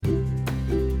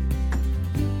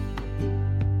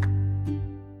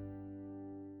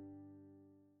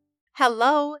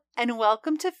Hello, and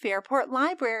welcome to Fairport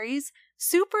Library's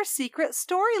Super Secret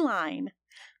Storyline.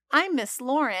 I'm Miss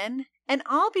Lauren, and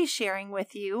I'll be sharing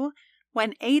with you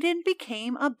When Aiden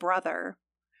Became a Brother,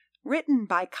 written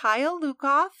by Kyle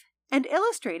Lukoff and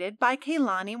illustrated by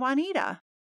Kaylani Juanita.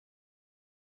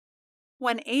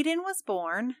 When Aiden was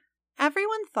born,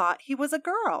 everyone thought he was a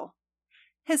girl.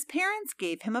 His parents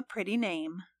gave him a pretty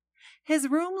name. His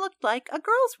room looked like a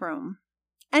girl's room,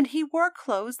 and he wore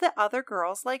clothes that other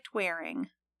girls liked wearing.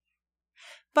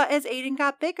 But as Aiden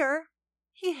got bigger,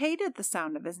 he hated the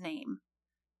sound of his name.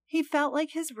 He felt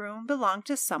like his room belonged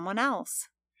to someone else,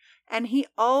 and he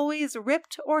always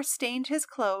ripped or stained his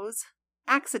clothes,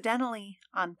 accidentally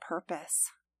on purpose.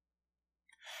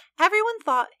 Everyone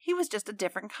thought he was just a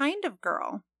different kind of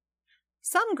girl.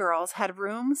 Some girls had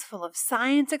rooms full of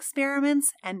science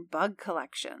experiments and bug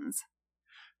collections.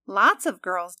 Lots of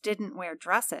girls didn't wear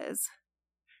dresses.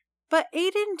 But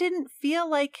Aiden didn't feel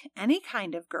like any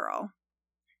kind of girl.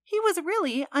 He was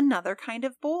really another kind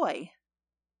of boy.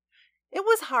 It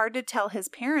was hard to tell his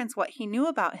parents what he knew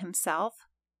about himself,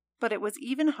 but it was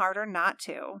even harder not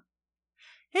to.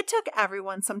 It took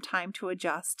everyone some time to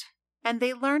adjust, and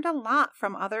they learned a lot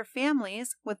from other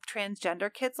families with transgender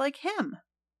kids like him.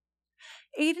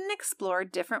 Aiden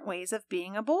explored different ways of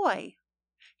being a boy.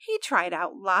 He tried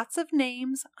out lots of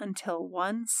names until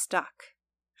one stuck.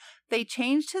 They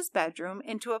changed his bedroom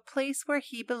into a place where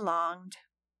he belonged.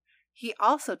 He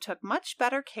also took much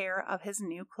better care of his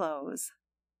new clothes.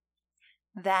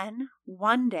 Then,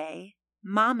 one day,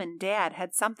 Mom and Dad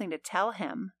had something to tell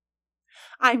him.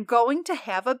 "I'm going to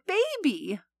have a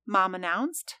baby," Mom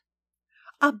announced.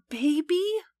 "A baby?"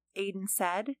 Aiden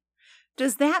said.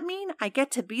 "Does that mean I get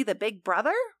to be the big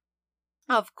brother?"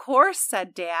 "Of course,"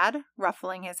 said Dad,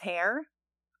 ruffling his hair.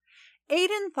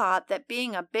 Aiden thought that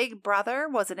being a big brother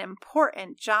was an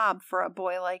important job for a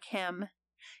boy like him.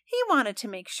 He wanted to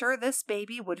make sure this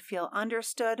baby would feel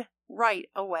understood right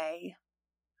away.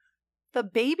 The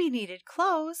baby needed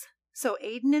clothes, so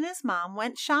Aiden and his mom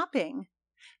went shopping.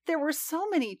 There were so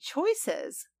many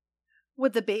choices.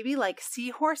 Would the baby like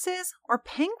seahorses or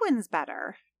penguins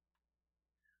better?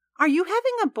 "Are you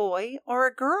having a boy or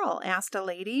a girl?" asked a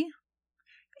lady.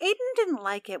 Aiden didn't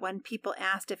like it when people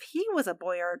asked if he was a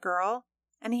boy or a girl,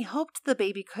 and he hoped the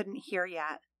baby couldn't hear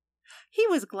yet. He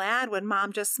was glad when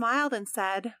Mom just smiled and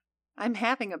said, "I'm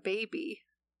having a baby."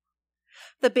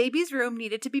 The baby's room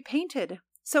needed to be painted,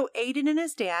 so Aiden and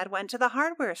his dad went to the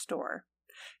hardware store.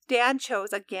 Dad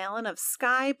chose a gallon of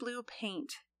sky blue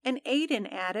paint, and Aiden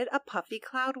added a puffy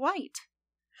cloud white.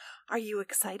 "Are you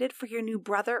excited for your new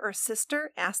brother or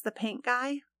sister?" asked the paint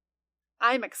guy.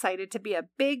 "I'm excited to be a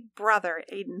big brother,"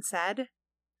 Aiden said.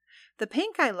 The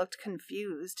paint guy looked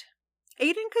confused.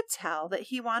 Aiden could tell that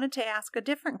he wanted to ask a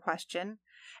different question,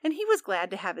 and he was glad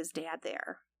to have his dad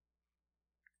there.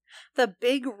 The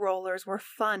big rollers were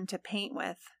fun to paint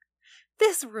with.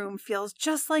 "This room feels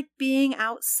just like being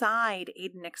outside,"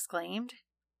 Aiden exclaimed.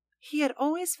 He had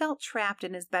always felt trapped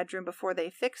in his bedroom before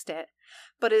they fixed it,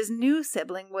 but his new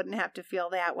sibling wouldn't have to feel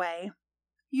that way.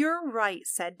 "You're right,"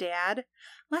 said Dad.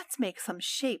 "Let's make some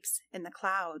shapes in the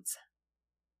clouds."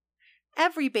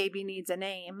 Every baby needs a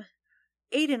name.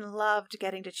 Aiden loved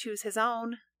getting to choose his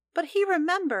own, but he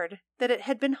remembered that it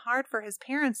had been hard for his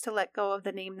parents to let go of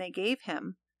the name they gave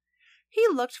him. He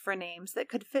looked for names that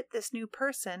could fit this new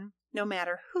person, no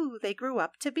matter who they grew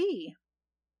up to be.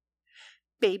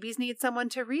 Babies need someone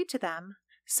to read to them,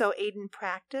 so Aiden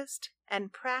practiced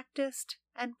and practiced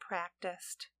and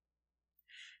practiced.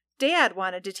 Dad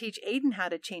wanted to teach Aiden how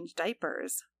to change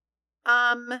diapers.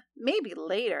 Maybe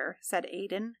later," said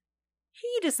Aiden.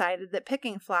 He decided that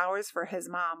picking flowers for his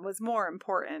mom was more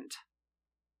important.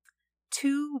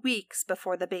 2 weeks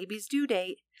before the baby's due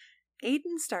date,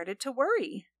 Aiden started to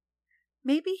worry.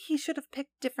 Maybe he should have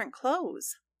picked different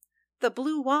clothes. The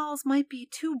blue walls might be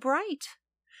too bright.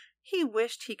 He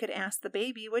wished he could ask the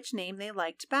baby which name they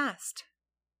liked best.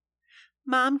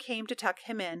 Mom came to tuck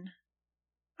him in.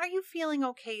 "Are you feeling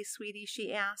okay, sweetie?"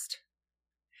 she asked.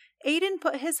 Aiden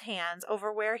put his hands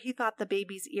over where he thought the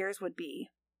baby's ears would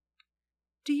be.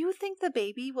 "Do you think the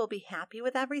baby will be happy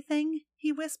with everything?"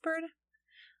 he whispered.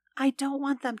 "I don't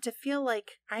want them to feel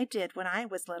like I did when I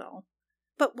was little.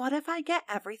 But what if I get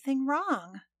everything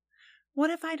wrong?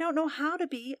 What if I don't know how to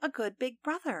be a good big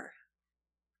brother?"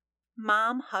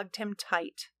 Mom hugged him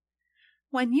tight.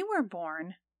 "When you were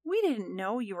born, we didn't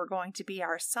know you were going to be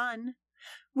our son.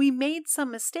 We made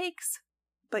some mistakes,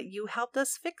 but you helped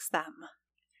us fix them.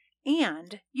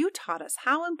 And you taught us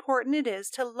how important it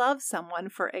is to love someone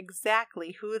for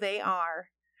exactly who they are.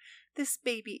 This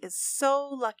baby is so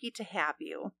lucky to have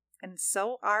you, and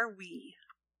so are we."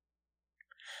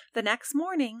 The next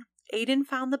morning, Aiden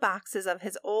found the boxes of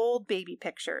his old baby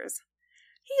pictures.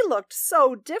 He looked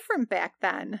so different back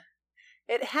then.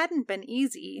 It hadn't been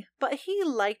easy, but he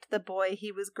liked the boy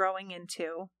he was growing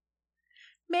into.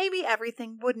 Maybe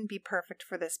everything wouldn't be perfect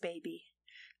for this baby.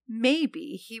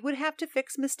 Maybe he would have to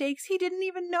fix mistakes he didn't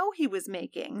even know he was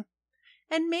making.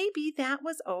 And maybe that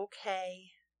was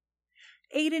okay.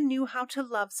 Aiden knew how to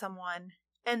love someone,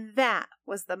 and that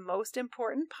was the most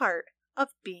important part of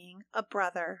being a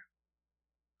brother.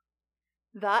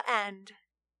 The end.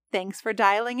 Thanks for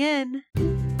dialing in.